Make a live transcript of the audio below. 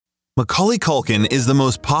Macaulay Culkin is the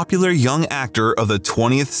most popular young actor of the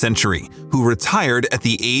 20th century who retired at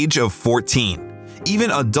the age of 14. Even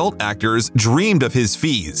adult actors dreamed of his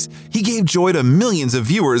fees. He gave joy to millions of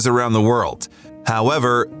viewers around the world.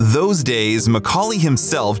 However, those days, Macaulay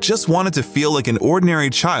himself just wanted to feel like an ordinary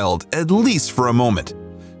child, at least for a moment.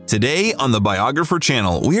 Today on the Biographer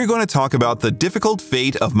channel, we are going to talk about the difficult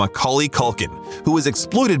fate of Macaulay Culkin, who was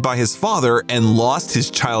exploited by his father and lost his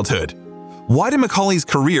childhood. Why did Macaulay's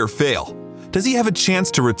career fail? Does he have a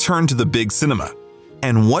chance to return to the big cinema?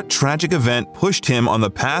 And what tragic event pushed him on the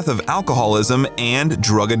path of alcoholism and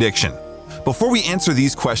drug addiction? Before we answer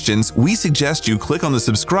these questions, we suggest you click on the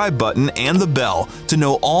subscribe button and the bell to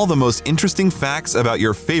know all the most interesting facts about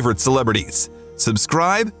your favorite celebrities.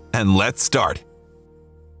 Subscribe and let's start.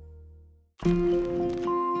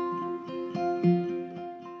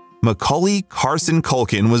 Macaulay Carson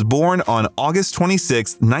Culkin was born on August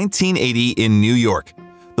 26, 1980 in New York.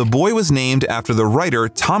 The boy was named after the writer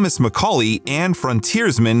Thomas Macaulay and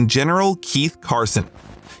frontiersman General Keith Carson.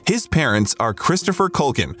 His parents are Christopher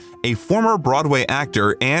Culkin, a former Broadway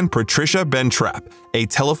actor, and Patricia Bentrap, a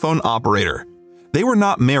telephone operator. They were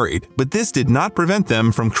not married, but this did not prevent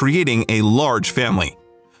them from creating a large family.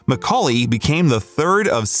 Macaulay became the third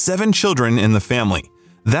of 7 children in the family.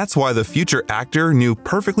 That's why the future actor knew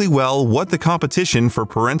perfectly well what the competition for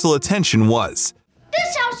parental attention was.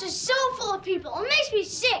 This house is so full of people, it makes me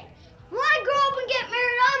sick. When I grow up and get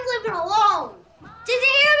married, I'm living alone. Did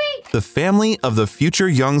you hear me? The family of the future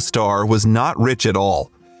young star was not rich at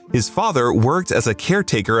all. His father worked as a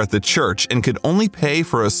caretaker at the church and could only pay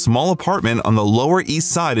for a small apartment on the Lower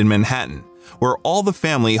East Side in Manhattan, where all the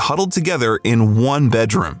family huddled together in one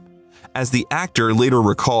bedroom. As the actor later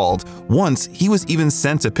recalled, once he was even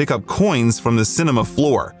sent to pick up coins from the cinema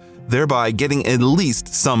floor, thereby getting at least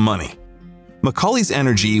some money. Macaulay's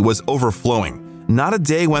energy was overflowing. Not a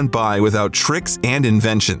day went by without tricks and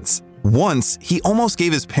inventions. Once, he almost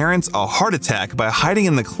gave his parents a heart attack by hiding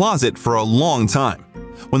in the closet for a long time.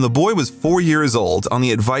 When the boy was 4 years old, on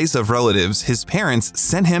the advice of relatives, his parents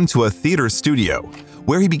sent him to a theater studio,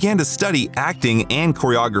 where he began to study acting and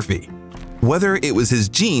choreography. Whether it was his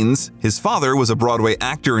genes, his father was a Broadway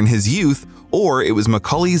actor in his youth, or it was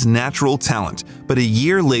Macaulay's natural talent, but a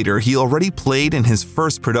year later he already played in his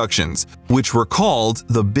first productions, which were called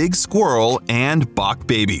The Big Squirrel and Bach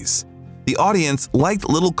Babies. The audience liked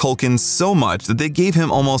little Culkin so much that they gave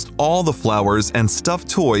him almost all the flowers and stuffed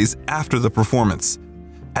toys after the performance.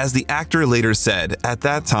 As the actor later said, at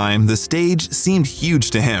that time the stage seemed huge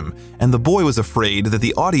to him, and the boy was afraid that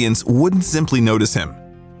the audience wouldn't simply notice him.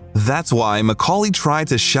 That's why Macaulay tried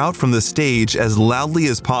to shout from the stage as loudly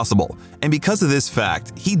as possible, and because of this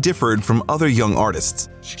fact, he differed from other young artists.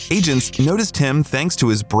 Agents noticed him thanks to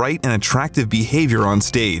his bright and attractive behavior on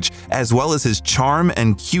stage, as well as his charm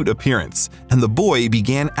and cute appearance, and the boy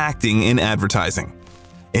began acting in advertising.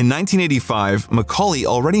 In 1985, Macaulay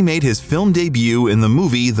already made his film debut in the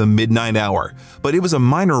movie The Midnight Hour, but it was a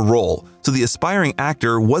minor role, so the aspiring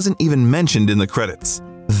actor wasn't even mentioned in the credits.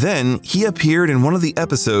 Then, he appeared in one of the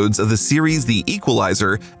episodes of the series The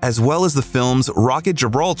Equalizer, as well as the films Rocket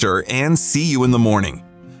Gibraltar and See You in the Morning.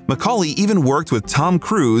 Macaulay even worked with Tom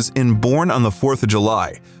Cruise in Born on the 4th of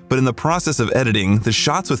July, but in the process of editing, the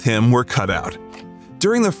shots with him were cut out.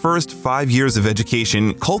 During the first 5 years of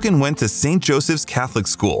education, Culkin went to St. Joseph's Catholic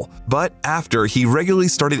School, but after he regularly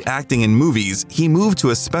started acting in movies, he moved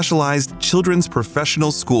to a specialized children's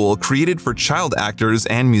professional school created for child actors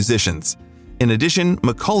and musicians. In addition,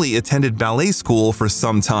 Macaulay attended ballet school for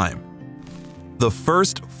some time. The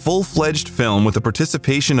first full-fledged film with the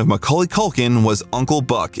participation of Macaulay Culkin was Uncle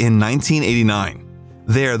Buck in 1989.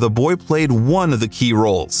 There, the boy played one of the key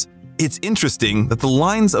roles. It's interesting that the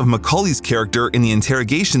lines of Macaulay's character in the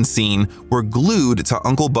interrogation scene were glued to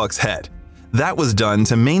Uncle Buck's head. That was done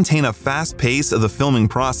to maintain a fast pace of the filming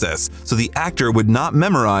process, so the actor would not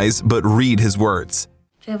memorize but read his words.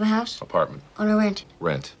 Do you have a house? Apartment. Own or rent?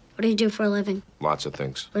 Rent. What do you do for a living? Lots of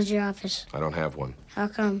things. Where's your office? I don't have one. How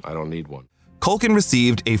come? I don't need one. Culkin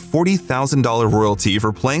received a $40,000 royalty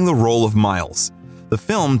for playing the role of Miles. The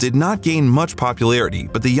film did not gain much popularity,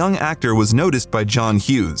 but the young actor was noticed by John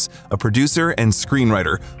Hughes, a producer and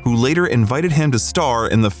screenwriter, who later invited him to star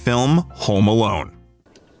in the film Home Alone.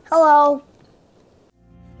 Hello.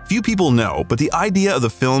 Few people know, but the idea of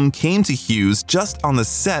the film came to Hughes just on the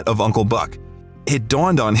set of Uncle Buck. It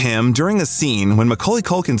dawned on him during a scene when Macaulay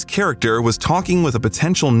Culkin's character was talking with a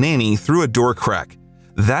potential nanny through a door crack.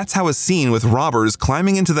 That's how a scene with robbers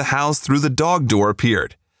climbing into the house through the dog door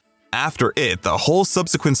appeared. After it, the whole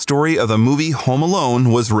subsequent story of the movie Home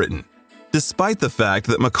Alone was written. Despite the fact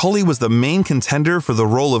that Macaulay was the main contender for the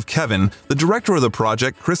role of Kevin, the director of the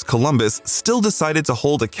project, Chris Columbus, still decided to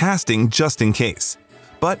hold a casting just in case.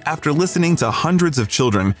 But after listening to hundreds of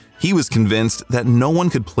children, he was convinced that no one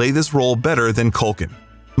could play this role better than Culkin.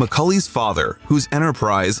 Macaulay's father, whose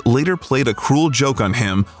enterprise later played a cruel joke on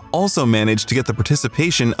him, also managed to get the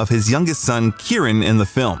participation of his youngest son, Kieran, in the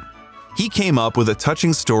film. He came up with a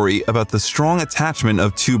touching story about the strong attachment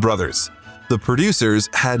of two brothers. The producers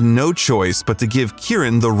had no choice but to give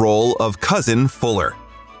Kieran the role of cousin Fuller.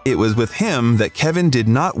 It was with him that Kevin did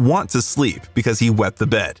not want to sleep because he wet the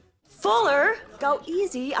bed. Fuller, go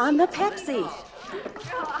easy on the Pepsi.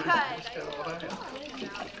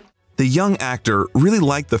 The young actor really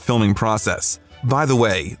liked the filming process. By the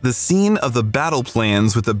way, the scene of the battle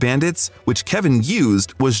plans with the bandits, which Kevin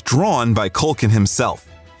used, was drawn by Culkin himself.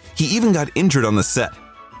 He even got injured on the set.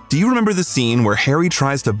 Do you remember the scene where Harry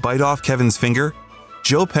tries to bite off Kevin's finger?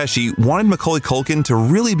 Joe Pesci wanted Macaulay Culkin to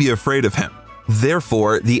really be afraid of him.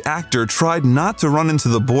 Therefore, the actor tried not to run into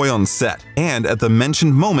the boy on set, and at the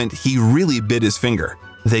mentioned moment, he really bit his finger.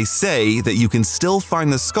 They say that you can still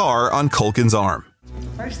find the scar on Culkin's arm.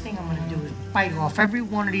 First thing I'm going to do is bite off every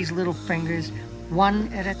one of these little fingers,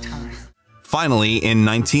 one at a time. Finally, in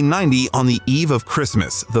 1990, on the eve of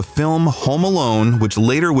Christmas, the film Home Alone, which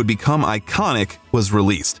later would become iconic, was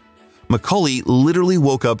released. Macaulay literally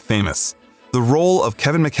woke up famous. The role of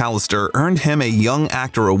Kevin McAllister earned him a Young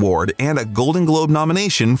Actor Award and a Golden Globe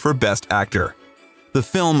nomination for Best Actor. The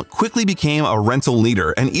film quickly became a rental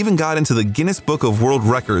leader and even got into the Guinness Book of World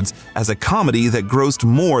Records as a comedy that grossed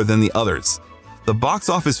more than the others. The box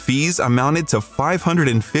office fees amounted to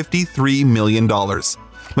 $553 million.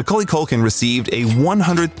 Macaulay Culkin received a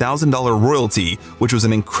 $100,000 royalty, which was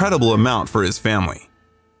an incredible amount for his family.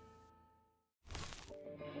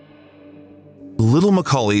 Little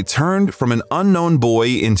Macaulay turned from an unknown boy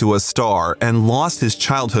into a star and lost his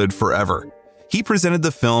childhood forever. He presented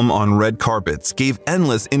the film on red carpets, gave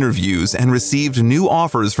endless interviews, and received new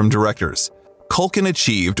offers from directors. Culkin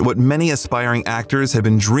achieved what many aspiring actors had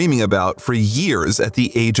been dreaming about for years at the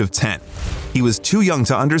age of 10. He was too young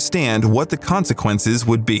to understand what the consequences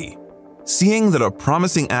would be. Seeing that a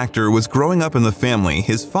promising actor was growing up in the family,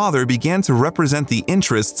 his father began to represent the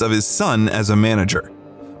interests of his son as a manager.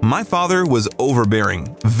 My father was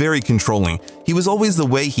overbearing, very controlling. He was always the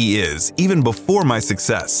way he is, even before my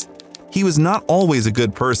success. He was not always a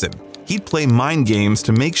good person. He'd play mind games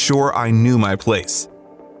to make sure I knew my place.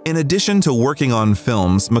 In addition to working on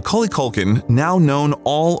films, Macaulay Culkin, now known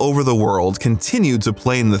all over the world, continued to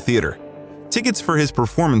play in the theater. Tickets for his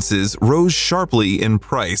performances rose sharply in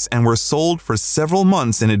price and were sold for several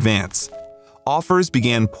months in advance. Offers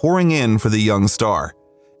began pouring in for the young star.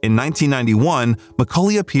 In 1991,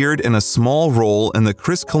 Macaulay appeared in a small role in the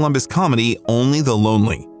Chris Columbus comedy Only the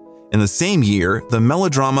Lonely. In the same year, the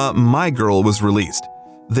melodrama My Girl was released.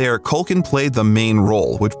 There, Culkin played the main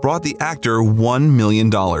role, which brought the actor $1 million.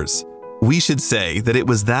 We should say that it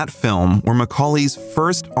was that film where Macaulay's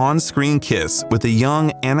first on-screen kiss with the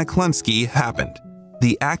young Anna Clemsky happened.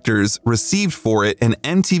 The actors received for it an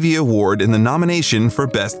MTV Award in the nomination for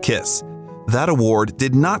Best Kiss. That award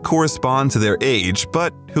did not correspond to their age,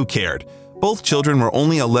 but who cared? Both children were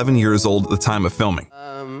only 11 years old at the time of filming.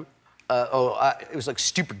 It was like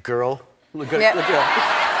Stupid Girl. Look good.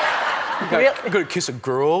 Really? I'm gonna kiss a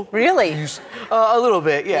girl. Really? A little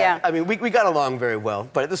bit, yeah. Yeah. I mean, we got along very well,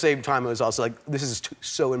 but at the same time, it was also like, this is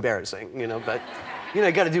so embarrassing, you know. But you know,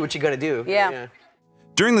 you got to do what you got to do. Yeah.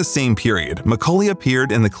 During the same period, Macaulay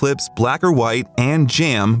appeared in the clips Black or White and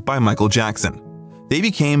Jam by Michael Jackson. They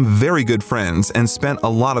became very good friends and spent a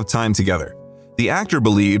lot of time together. The actor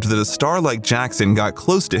believed that a star like Jackson got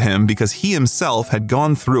close to him because he himself had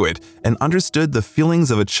gone through it and understood the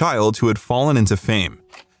feelings of a child who had fallen into fame.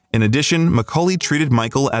 In addition, Macaulay treated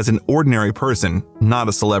Michael as an ordinary person, not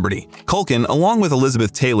a celebrity. Culkin, along with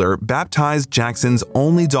Elizabeth Taylor, baptized Jackson's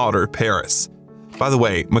only daughter, Paris. By the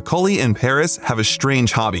way, Macaulay and Paris have a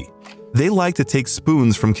strange hobby. They like to take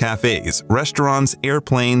spoons from cafes, restaurants,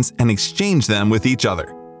 airplanes, and exchange them with each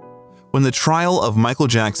other. When the trial of Michael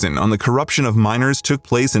Jackson on the corruption of minors took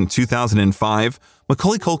place in 2005,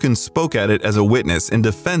 Macaulay Culkin spoke at it as a witness in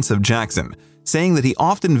defense of Jackson, saying that he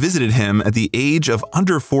often visited him at the age of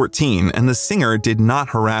under 14 and the singer did not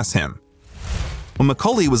harass him. When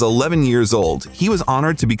Macaulay was 11 years old, he was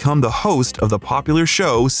honored to become the host of the popular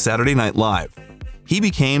show Saturday Night Live. He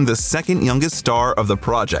became the second youngest star of the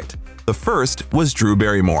project. The first was Drew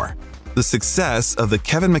Barrymore. The success of the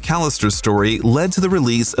Kevin McAllister story led to the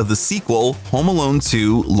release of the sequel Home Alone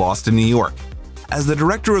 2: Lost in New York. As the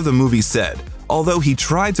director of the movie said, although he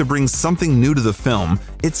tried to bring something new to the film,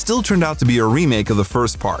 it still turned out to be a remake of the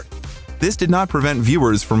first part. This did not prevent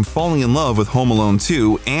viewers from falling in love with Home Alone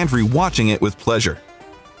 2 and rewatching it with pleasure.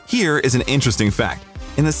 Here is an interesting fact.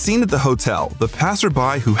 In the scene at the hotel, the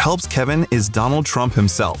passerby who helps Kevin is Donald Trump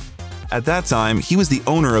himself. At that time, he was the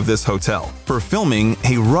owner of this hotel. For filming,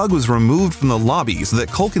 a rug was removed from the lobby so that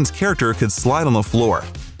Culkin's character could slide on the floor.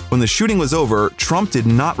 When the shooting was over, Trump did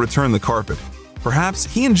not return the carpet.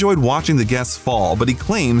 Perhaps he enjoyed watching the guests fall, but he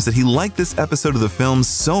claims that he liked this episode of the film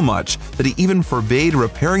so much that he even forbade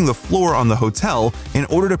repairing the floor on the hotel in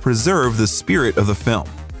order to preserve the spirit of the film.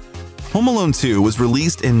 Home Alone 2 was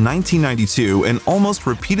released in 1992 and almost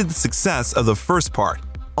repeated the success of the first part.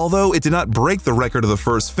 Although it did not break the record of the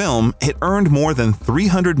first film, it earned more than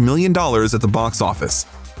 $300 million at the box office.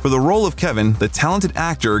 For the role of Kevin, the talented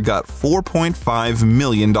actor got $4.5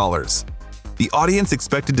 million. The audience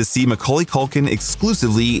expected to see Macaulay Culkin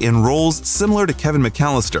exclusively in roles similar to Kevin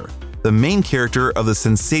McAllister, the main character of the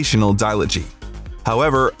sensational dilogy.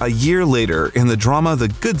 However, a year later, in the drama The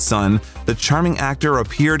Good Son, the charming actor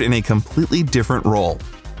appeared in a completely different role.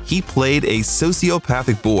 He played a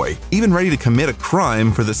sociopathic boy, even ready to commit a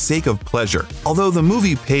crime for the sake of pleasure. Although the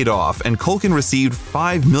movie paid off and Culkin received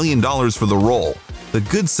 $5 million for the role, The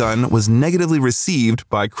Good Son was negatively received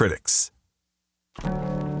by critics.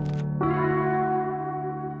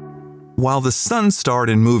 While the son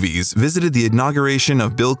starred in movies, visited the inauguration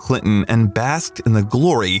of Bill Clinton, and basked in the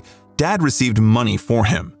glory, Dad received money for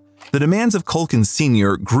him. The demands of Culkin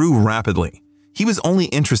Sr. grew rapidly. He was only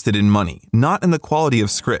interested in money, not in the quality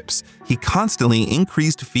of scripts. He constantly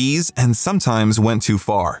increased fees and sometimes went too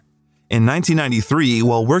far. In 1993,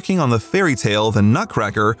 while working on the fairy tale The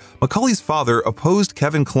Nutcracker, Macaulay's father opposed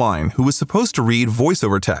Kevin Kline, who was supposed to read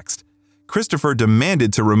voiceover text. Christopher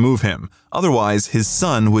demanded to remove him, otherwise his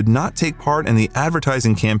son would not take part in the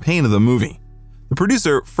advertising campaign of the movie. The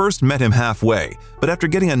producer first met him halfway, but after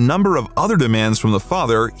getting a number of other demands from the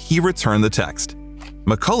father, he returned the text.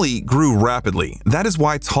 Macaulay grew rapidly. That is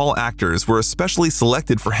why tall actors were especially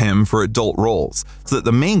selected for him for adult roles, so that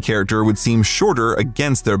the main character would seem shorter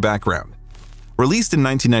against their background. Released in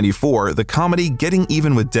 1994, the comedy Getting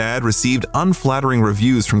Even with Dad received unflattering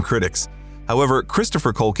reviews from critics. However,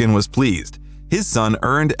 Christopher Culkin was pleased. His son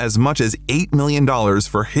earned as much as $8 million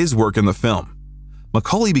for his work in the film.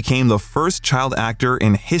 Macaulay became the first child actor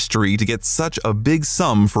in history to get such a big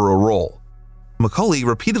sum for a role. Macaulay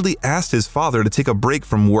repeatedly asked his father to take a break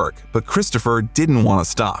from work, but Christopher didn't want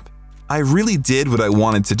to stop. "I really did what I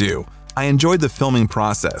wanted to do. I enjoyed the filming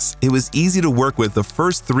process. It was easy to work with the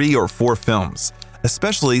first 3 or 4 films,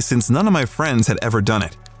 especially since none of my friends had ever done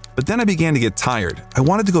it. But then I began to get tired. I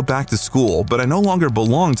wanted to go back to school, but I no longer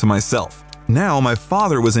belonged to myself. Now my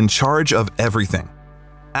father was in charge of everything."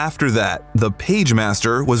 After that, The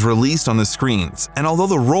Pagemaster was released on the screens, and although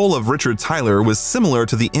the role of Richard Tyler was similar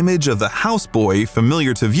to the image of the houseboy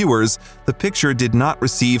familiar to viewers, the picture did not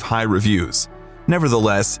receive high reviews.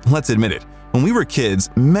 Nevertheless, let's admit it, when we were kids,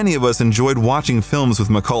 many of us enjoyed watching films with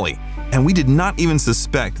Macaulay, and we did not even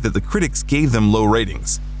suspect that the critics gave them low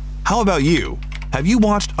ratings. How about you? Have you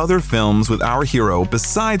watched other films with our hero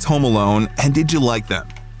besides Home Alone, and did you like them?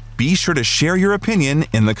 Be sure to share your opinion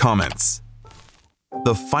in the comments.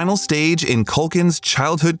 The final stage in Culkin's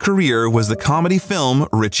childhood career was the comedy film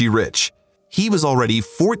Richie Rich. He was already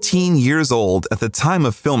 14 years old at the time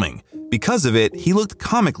of filming. Because of it, he looked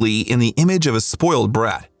comically in the image of a spoiled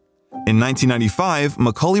brat. In 1995,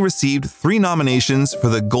 Macaulay received 3 nominations for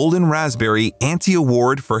the Golden Raspberry Auntie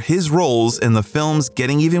Award for his roles in the films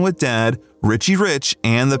Getting Even with Dad, Richie Rich,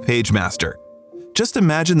 and The Pagemaster. Just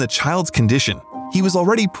imagine the child's condition. He was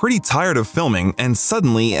already pretty tired of filming, and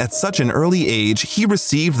suddenly, at such an early age, he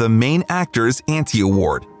received the Main Actor's Auntie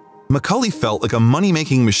Award. Macaulay felt like a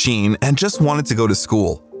money-making machine and just wanted to go to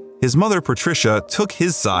school. His mother, Patricia, took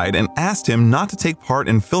his side and asked him not to take part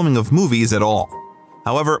in filming of movies at all.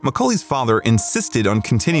 However, Macaulay's father insisted on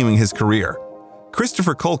continuing his career.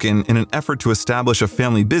 Christopher Culkin, in an effort to establish a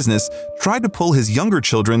family business, tried to pull his younger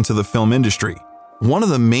children to the film industry. One of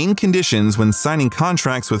the main conditions when signing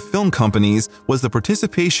contracts with film companies was the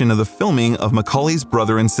participation of the filming of Macaulay's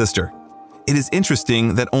brother and sister. It is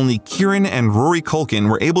interesting that only Kieran and Rory Culkin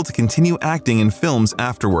were able to continue acting in films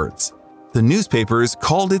afterwards. The newspapers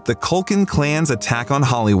called it the Culkin clan's attack on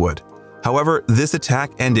Hollywood. However, this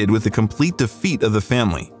attack ended with the complete defeat of the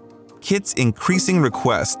family. Kit's increasing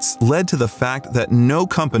requests led to the fact that no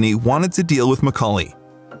company wanted to deal with Macaulay.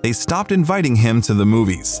 They stopped inviting him to the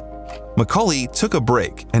movies. Macaulay took a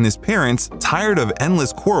break, and his parents, tired of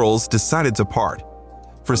endless quarrels, decided to part.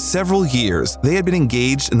 For several years, they had been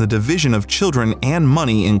engaged in the division of children and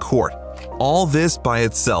money in court. All this by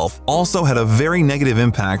itself also had a very negative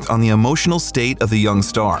impact on the emotional state of the young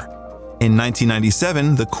star. In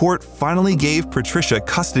 1997, the court finally gave Patricia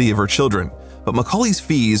custody of her children, but Macaulay's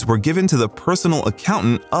fees were given to the personal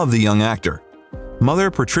accountant of the young actor.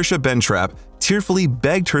 Mother Patricia Bentrap tearfully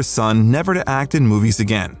begged her son never to act in movies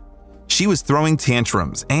again. She was throwing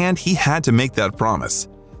tantrums, and he had to make that promise.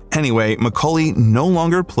 Anyway, Macaulay no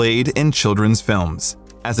longer played in children's films.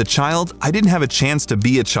 As a child, I didn't have a chance to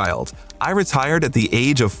be a child. I retired at the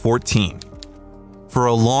age of 14. For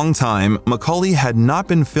a long time, Macaulay had not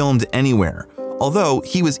been filmed anywhere, although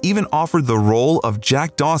he was even offered the role of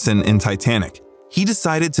Jack Dawson in Titanic. He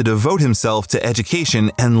decided to devote himself to education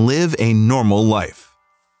and live a normal life.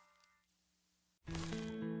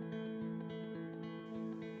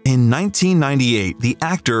 In 1998, the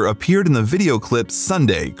actor appeared in the video clip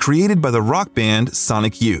Sunday, created by the rock band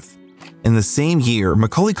Sonic Youth. In the same year,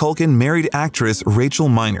 Macaulay Culkin married actress Rachel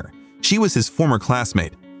Miner. She was his former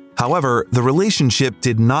classmate. However, the relationship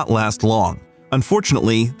did not last long.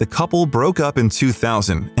 Unfortunately, the couple broke up in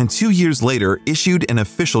 2000 and 2 years later issued an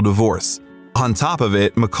official divorce. On top of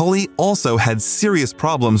it, Macaulay also had serious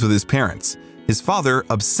problems with his parents. His father,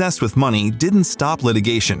 obsessed with money, didn't stop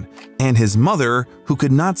litigation, and his mother, who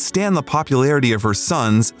could not stand the popularity of her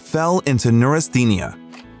sons, fell into neurasthenia.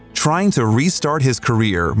 Trying to restart his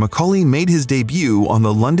career, Macaulay made his debut on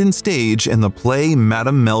the London stage in the play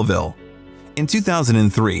Madame Melville. In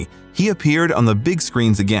 2003, he appeared on the big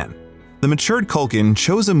screens again. The matured Culkin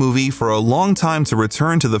chose a movie for a long time to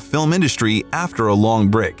return to the film industry after a long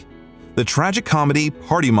break. The tragic comedy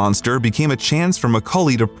Party Monster became a chance for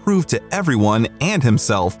Macaulay to prove to everyone and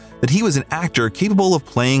himself that he was an actor capable of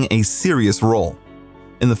playing a serious role.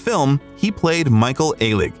 In the film, he played Michael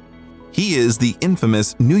Alig. He is the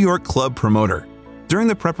infamous New York club promoter. During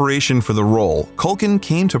the preparation for the role, Culkin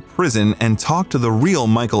came to prison and talked to the real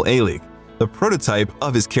Michael Alig, the prototype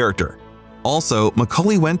of his character. Also,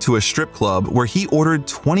 Macaulay went to a strip club where he ordered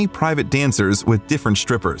 20 private dancers with different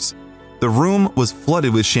strippers. The room was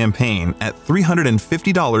flooded with champagne at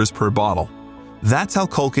 $350 per bottle. That's how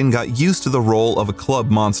Culkin got used to the role of a club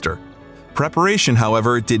monster. Preparation,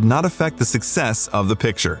 however, did not affect the success of the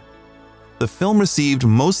picture. The film received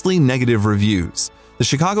mostly negative reviews. The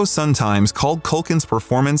Chicago Sun-Times called Culkin's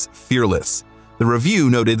performance fearless. The review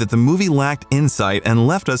noted that the movie lacked insight and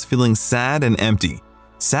left us feeling sad and empty.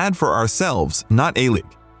 Sad for ourselves, not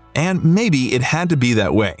Alig. And maybe it had to be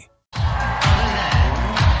that way.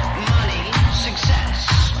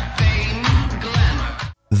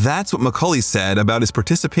 That's what Macaulay said about his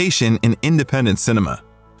participation in independent cinema.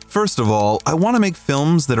 First of all, I want to make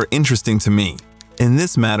films that are interesting to me. In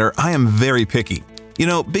this matter, I am very picky. You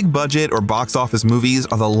know, big budget or box office movies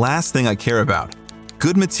are the last thing I care about.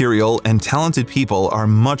 Good material and talented people are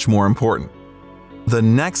much more important. The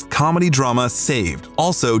next comedy drama, Saved,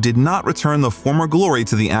 also did not return the former glory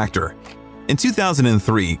to the actor. In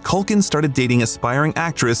 2003, Culkin started dating aspiring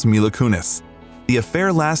actress Mila Kunis. The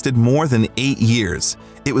affair lasted more than 8 years.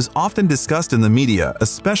 It was often discussed in the media,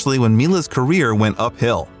 especially when Mila's career went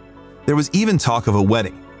uphill. There was even talk of a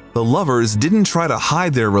wedding. The lovers didn't try to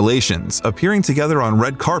hide their relations, appearing together on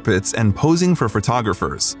red carpets and posing for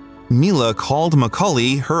photographers. Mila called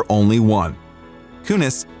Macaulay her only one.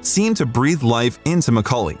 Kunis seemed to breathe life into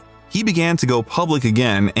Macaulay. He began to go public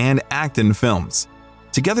again and act in films.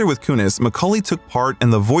 Together with Kunis, Macaulay took part in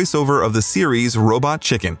the voiceover of the series Robot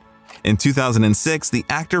Chicken. In 2006, the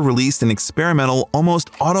actor released an experimental, almost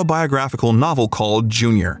autobiographical novel called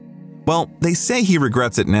Junior. Well, they say he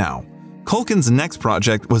regrets it now. Culkin's next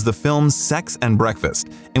project was the film Sex and Breakfast,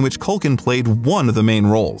 in which Culkin played one of the main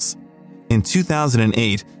roles. In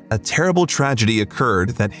 2008, a terrible tragedy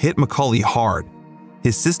occurred that hit Macaulay hard.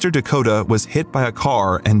 His sister Dakota was hit by a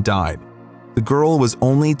car and died. The girl was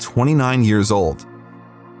only 29 years old.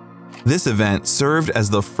 This event served as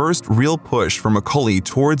the first real push for Macaulay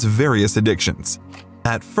towards various addictions.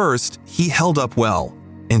 At first, he held up well.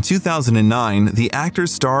 In 2009, the actor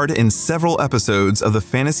starred in several episodes of the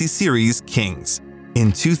fantasy series Kings.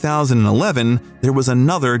 In 2011, there was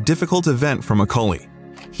another difficult event for Macaulay.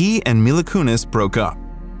 He and Mila Kunis broke up.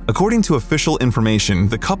 According to official information,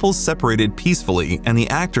 the couple separated peacefully and the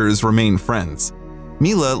actors remained friends.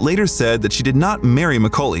 Mila later said that she did not marry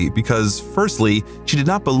Macaulay because, firstly, she did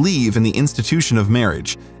not believe in the institution of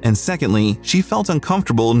marriage, and secondly, she felt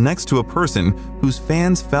uncomfortable next to a person whose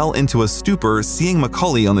fans fell into a stupor seeing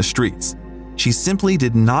Macaulay on the streets. She simply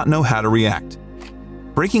did not know how to react.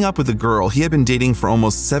 Breaking up with the girl he had been dating for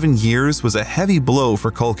almost 7 years was a heavy blow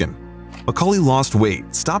for Culkin. Macaulay lost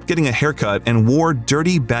weight, stopped getting a haircut, and wore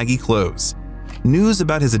dirty, baggy clothes. News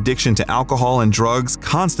about his addiction to alcohol and drugs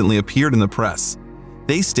constantly appeared in the press.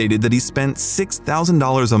 They stated that he spent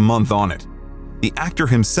 $6,000 a month on it. The actor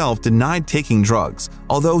himself denied taking drugs,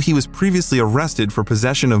 although he was previously arrested for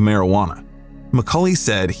possession of marijuana. Macaulay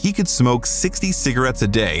said he could smoke 60 cigarettes a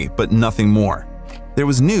day, but nothing more. There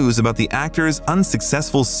was news about the actor's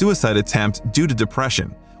unsuccessful suicide attempt due to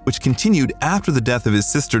depression, which continued after the death of his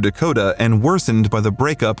sister Dakota and worsened by the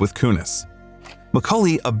breakup with Kunis.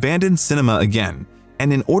 Macaulay abandoned cinema again,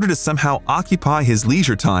 and in order to somehow occupy his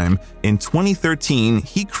leisure time, in 2013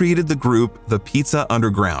 he created the group The Pizza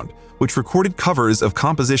Underground, which recorded covers of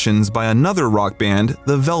compositions by another rock band,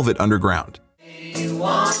 The Velvet Underground.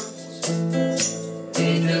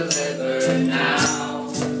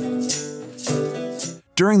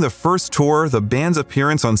 During the first tour, the band's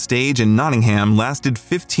appearance on stage in Nottingham lasted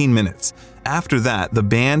 15 minutes. After that, the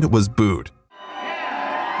band was booed.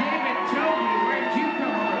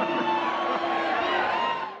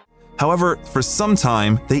 However, for some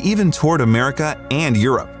time, they even toured America and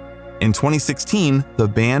Europe. In 2016, the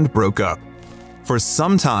band broke up. For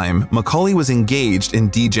some time, Macaulay was engaged in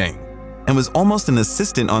DJing and was almost an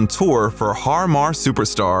assistant on tour for Har Mar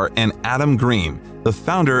superstar and Adam Green, the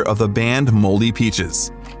founder of the band Moldy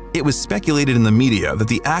Peaches. It was speculated in the media that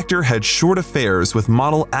the actor had short affairs with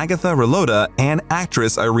model Agatha Relota and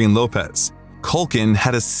actress Irene Lopez. Culkin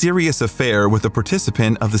had a serious affair with a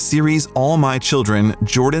participant of the series All My Children,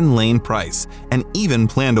 Jordan Lane Price, and even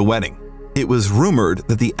planned a wedding. It was rumored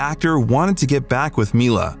that the actor wanted to get back with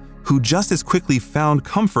Mila, who just as quickly found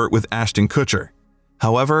comfort with Ashton Kutcher.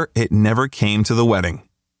 However, it never came to the wedding.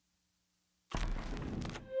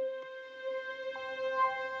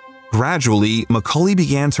 Gradually, Macaulay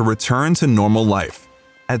began to return to normal life.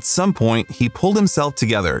 At some point, he pulled himself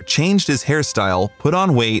together, changed his hairstyle, put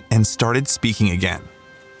on weight, and started speaking again.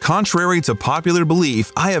 Contrary to popular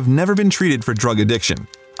belief, I have never been treated for drug addiction.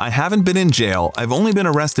 I haven't been in jail, I've only been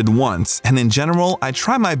arrested once, and in general, I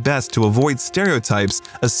try my best to avoid stereotypes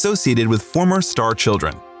associated with former star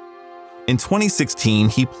children. In 2016,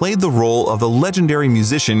 he played the role of the legendary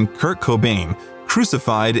musician Kurt Cobain,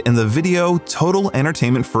 crucified in the video Total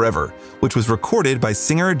Entertainment Forever, which was recorded by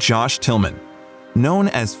singer Josh Tillman, known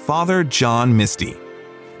as Father John Misty.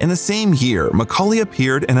 In the same year, Macaulay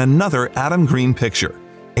appeared in another Adam Green picture,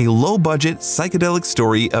 a low-budget psychedelic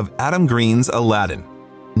story of Adam Green's Aladdin.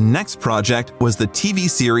 Next project was the TV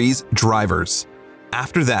series Drivers.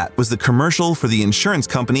 After that was the commercial for the insurance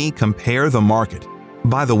company Compare the Market.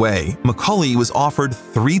 By the way, Macaulay was offered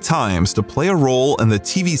 3 times to play a role in the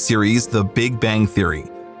TV series The Big Bang Theory,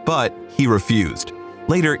 but he refused.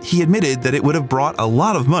 Later, he admitted that it would have brought a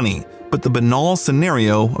lot of money, but the banal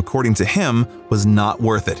scenario, according to him, was not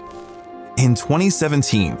worth it. In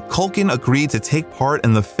 2017, Culkin agreed to take part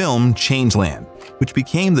in the film Changeland, which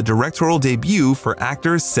became the directorial debut for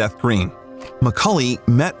actor Seth Green. Macaulay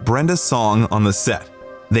met Brenda Song on the set.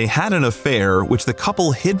 They had an affair which the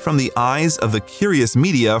couple hid from the eyes of the curious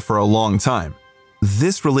media for a long time.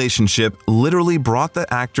 This relationship literally brought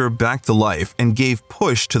the actor back to life and gave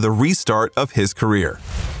push to the restart of his career.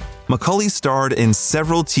 Macaulay starred in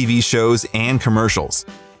several TV shows and commercials.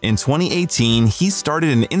 In 2018, he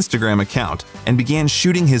started an Instagram account and began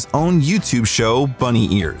shooting his own YouTube show, Bunny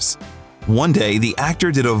Ears. One day, the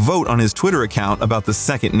actor did a vote on his Twitter account about the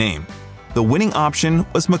second name. The winning option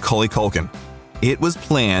was Macaulay Culkin. It was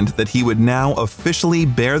planned that he would now officially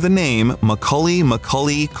bear the name Macaulay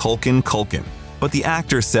Culkin, but the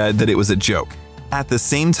actor said that it was a joke. At the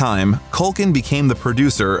same time, Culkin became the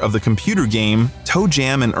producer of the computer game Toe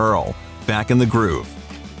Jam and Earl, Back in the Groove.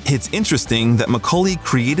 It's interesting that Macaulay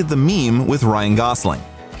created the meme with Ryan Gosling.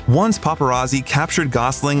 Once paparazzi captured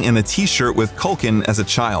Gosling in a t-shirt with Culkin as a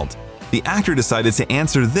child. The actor decided to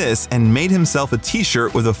answer this and made himself a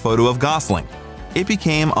t-shirt with a photo of Gosling. It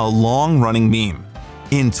became a long-running meme.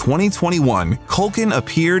 In 2021, Culkin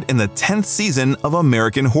appeared in the 10th season of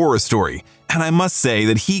American Horror Story, and I must say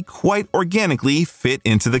that he quite organically fit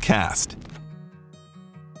into the cast.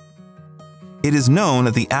 It is known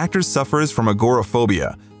that the actor suffers from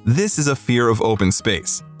agoraphobia. This is a fear of open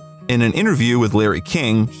space. In an interview with Larry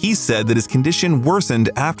King, he said that his condition worsened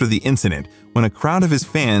after the incident when a crowd of his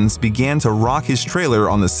fans began to rock his trailer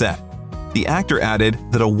on the set. The actor added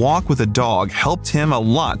that a walk with a dog helped him a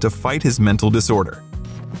lot to fight his mental disorder.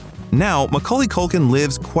 Now, Macaulay Culkin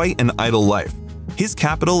lives quite an idle life. His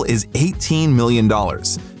capital is $18 million.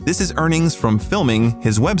 This is earnings from filming,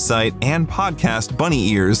 his website, and podcast Bunny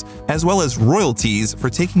Ears, as well as royalties for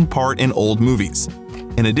taking part in old movies.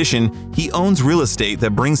 In addition, he owns real estate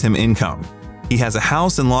that brings him income. He has a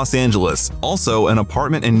house in Los Angeles, also an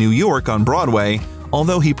apartment in New York on Broadway,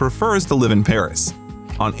 although he prefers to live in Paris.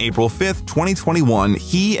 On April 5, 2021,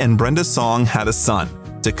 he and Brenda Song had a son,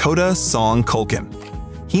 Dakota Song Culkin.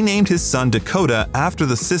 He named his son Dakota after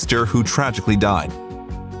the sister who tragically died.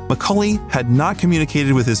 Macaulay had not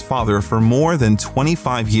communicated with his father for more than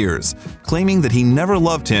 25 years, claiming that he never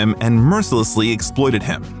loved him and mercilessly exploited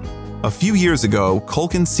him. A few years ago,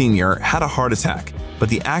 Culkin Sr. had a heart attack, but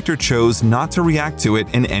the actor chose not to react to it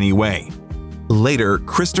in any way. Later,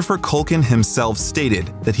 Christopher Culkin himself stated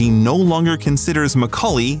that he no longer considers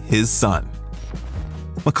Macaulay his son.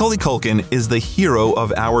 Macaulay Culkin is the hero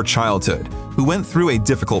of our childhood, who went through a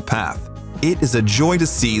difficult path. It is a joy to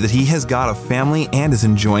see that he has got a family and is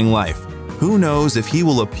enjoying life. Who knows if he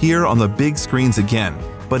will appear on the big screens again,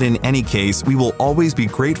 but in any case, we will always be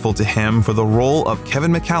grateful to him for the role of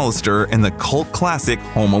Kevin McAllister in the cult classic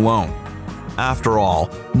Home Alone. After all,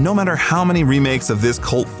 no matter how many remakes of this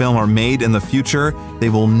cult film are made in the future, they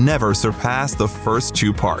will never surpass the first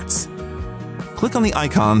two parts. Click on the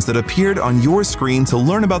icons that appeared on your screen to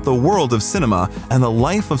learn about the world of cinema and the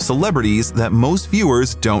life of celebrities that most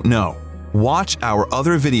viewers don't know. Watch our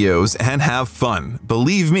other videos and have fun.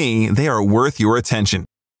 Believe me, they are worth your attention.